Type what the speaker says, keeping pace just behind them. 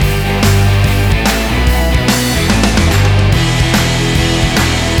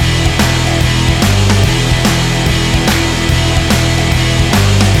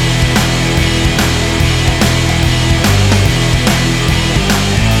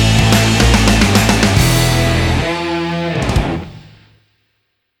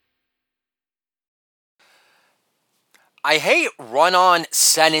I hate run-on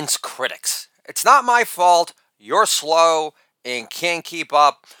sentence critics. It's not my fault. You're slow and can't keep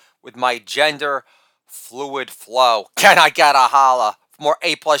up with my gender fluid flow. Can I get a holla? For more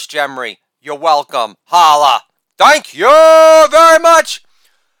A plus Gemry, you're welcome. Holla. Thank you very much.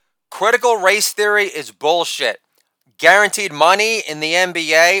 Critical race theory is bullshit. Guaranteed money in the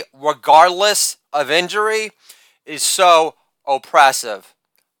NBA, regardless of injury, is so oppressive.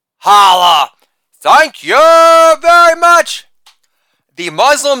 Holla. Thank you very much. The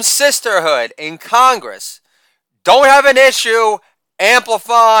Muslim Sisterhood in Congress don't have an issue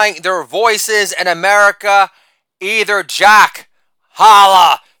amplifying their voices in America either, Jack.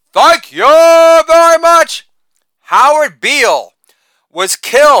 Holla. Thank you very much. Howard Beale was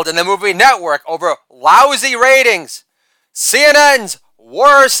killed in the movie Network over lousy ratings. CNN's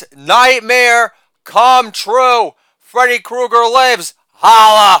worst nightmare come true. Freddy Krueger lives.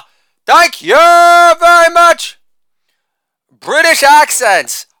 Holla. Thank you very much. British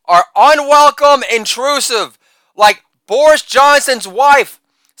accents are unwelcome, intrusive, like Boris Johnson's wife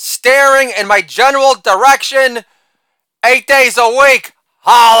staring in my general direction 8 days a week.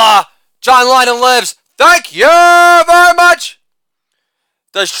 Holla. John Lennon lives. Thank you very much.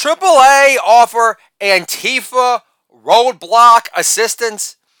 Does AAA offer Antifa roadblock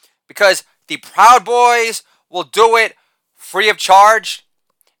assistance? Because the Proud Boys will do it free of charge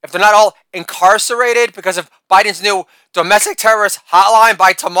if they're not all incarcerated because of Biden's new domestic terrorist hotline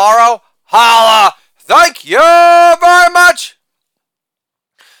by tomorrow. Holla. Thank you very much.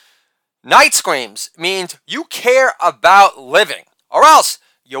 Night screams means you care about living, or else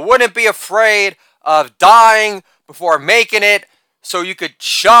you wouldn't be afraid of dying before making it so you could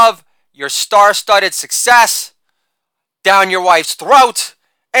shove your star-studded success down your wife's throat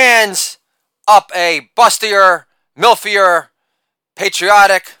and up a bustier, milfier,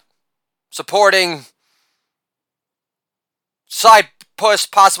 patriotic, supporting, side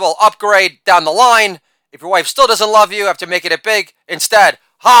push possible upgrade down the line. If your wife still doesn't love you after making it big, instead,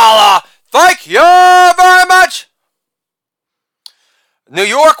 holla. Thank you very much. New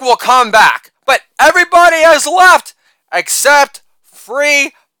York will come back, but everybody has left except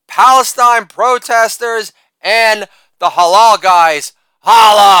free Palestine protesters and the halal guys.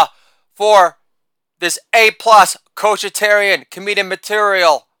 Holla for this A-plus koshertarian comedian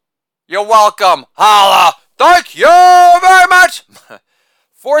material. You're welcome. Holla. Thank you very much.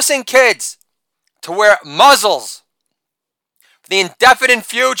 Forcing kids to wear muzzles for the indefinite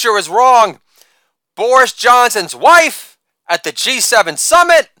future is wrong. Boris Johnson's wife at the G7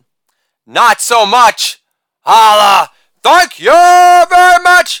 summit, not so much. Holla. Thank you very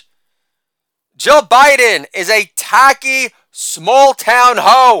much. Jill Biden is a tacky, small-town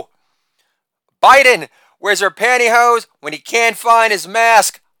hoe. Biden wears her pantyhose when he can't find his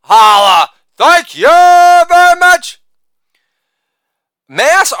mask. Holla. Thank you very much.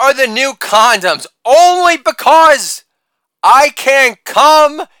 Masks are the new condoms only because I can't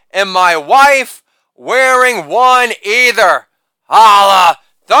come and my wife wearing one either. Holla.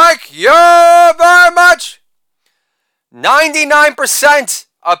 Thank you very much. 99%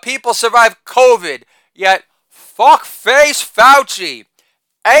 of people survive COVID, yet fuckface Fauci,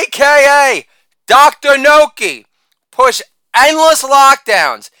 aka Dr. Noki, push endless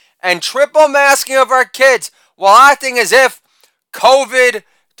lockdowns and triple masking of our kids while acting as if COVID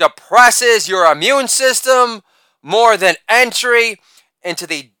depresses your immune system more than entry into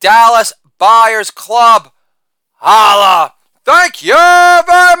the Dallas Buyers Club. Holla. Thank you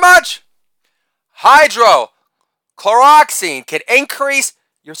very much. Hydrochloroxine can increase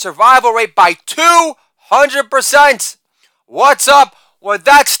your survival rate by 200%. What's up with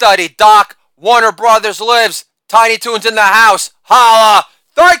that study, Doc? Warner Brothers lives. Tiny Toons in the house. Holla.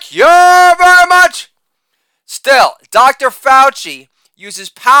 Thank you very much. Still, Dr. Fauci uses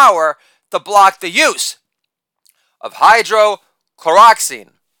power to block the use of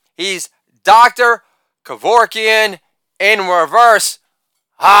hydrochloroxine. He's Dr. Kevorkian in reverse.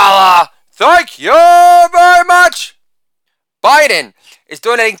 Holla. Thank you very much. Biden is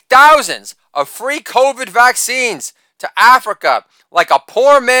donating thousands of free COVID vaccines to Africa like a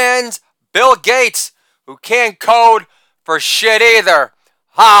poor man's Bill Gates who can't code for shit either.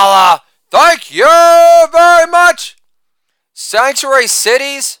 Holla. Thank you very much. Sanctuary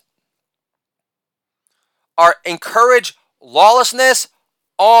cities are encourage lawlessness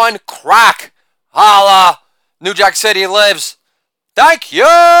on crack. Holla. New Jack City lives. Thank you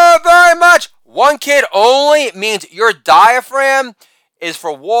very much. One kid only means your diaphragm is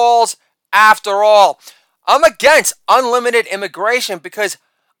for walls after all. I'm against unlimited immigration because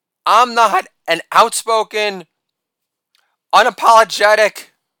I'm not an outspoken,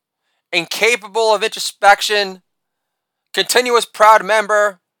 unapologetic, incapable of introspection, continuous proud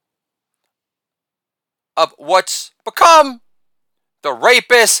member of what's become the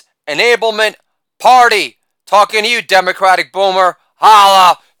Rapist Enablement Party. Talking to you, Democratic boomer.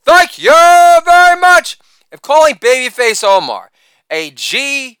 Holla. Thank you very much. If calling Babyface Omar a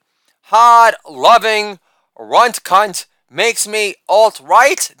jihad-loving runt cunt makes me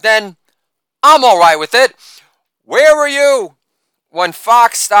alt-right, then I'm alright with it. Where were you when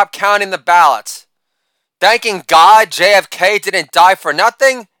Fox stopped counting the ballots? Thanking God JFK didn't die for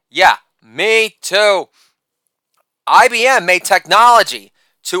nothing? Yeah, me too. IBM made technology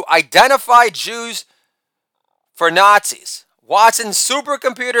to identify Jews for Nazis. Watson's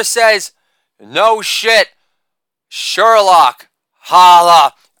supercomputer says, no shit. Sherlock.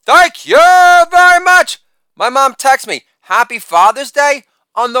 Holla. Thank you very much. My mom texts me, Happy Father's Day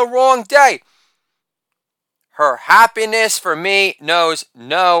on the wrong day. Her happiness for me knows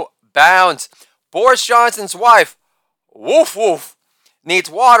no bounds. Boris Johnson's wife, woof woof, needs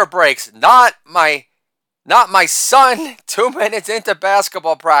water breaks. Not my son 2 minutes into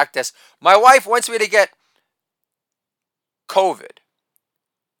basketball practice. My wife wants me to get COVID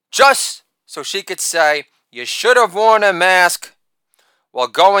just so she could say, you should have worn a mask while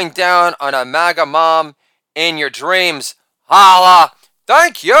going down on a MAGA mom in your dreams. Holla.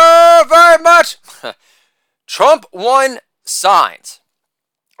 Thank you very much. Trump won signs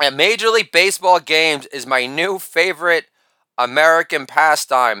at Major League Baseball games is my new favorite American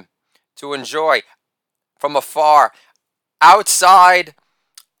pastime to enjoy from afar, outside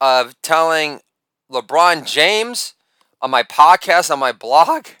of telling LeBron James on my podcast, on my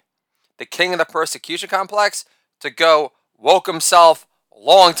blog, the king of the persecution complex, to go woke himself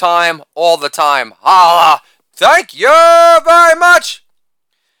long time, all the time. Holla! Thank you very much!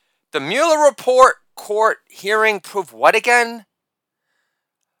 The Mueller report court hearing proved what again?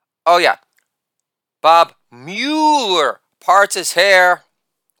 Oh yeah. Bob Mueller parts his hair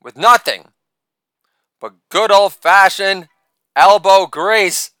with nothing but good old-fashioned elbow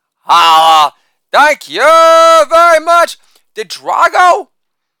grease. Holla! Thank you very much! Did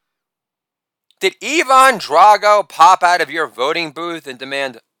Ivan Drago pop out of your voting booth and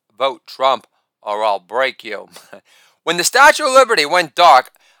demand, vote Trump or I'll break you? When the Statue of Liberty went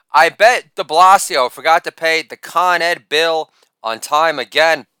dark, I bet de Blasio forgot to pay the Con Ed bill on time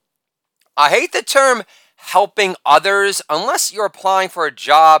again. I hate the term helping others unless you're applying for a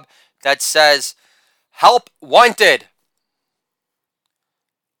job that says help wanted.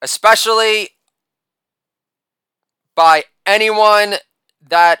 Especially by anyone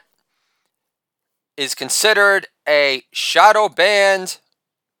that is considered a shadow banned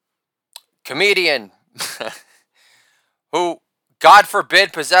comedian who, God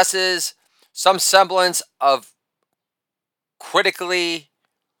forbid, possesses some semblance of critically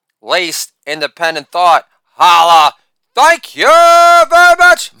laced independent thought. Holla! Thank you very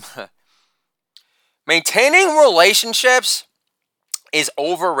much! Maintaining relationships is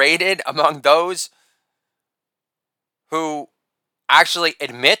overrated among those who actually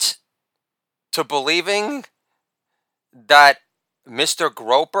admit to believing that Mr.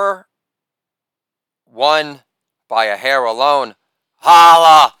 Groper won by a hair alone.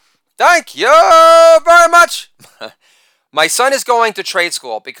 Holla! Thank you very much! My son is going to trade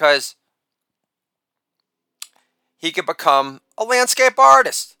school because he could become a landscape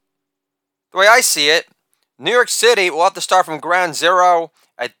artist. The way I see it, New York City will have to start from ground zero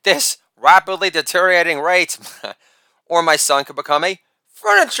at this rapidly deteriorating rate. Or my son could become a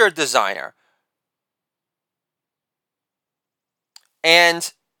furniture designer.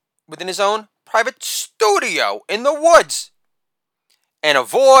 And within his own private studio in the woods. And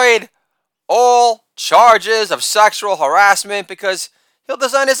avoid all charges of sexual harassment because he'll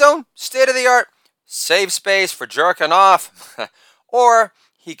design his own state-of-the-art safe space for jerking off. Or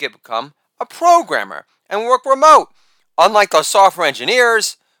he could become a programmer and work remote, unlike those software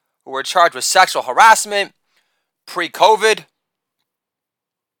engineers who were charged with sexual harassment pre-COVID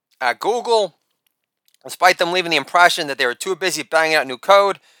at Google, despite them leaving the impression that they were too busy banging out new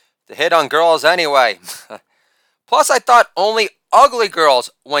code to hit on girls anyway. Plus, I thought only ugly girls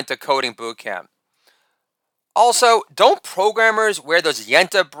went to coding boot camp. Also, don't programmers wear those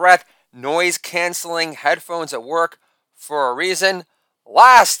Yenta breath noise-canceling headphones at work for a reason?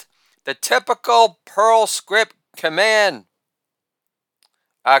 Last, the typical Perl script command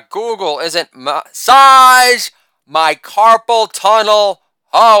at Google isn't massage my carpal tunnel.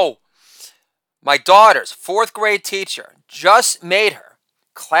 Oh, my daughter's 4th grade teacher just made her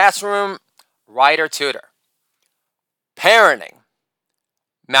classroom writer tutor. Parenting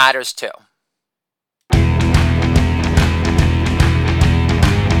matters too.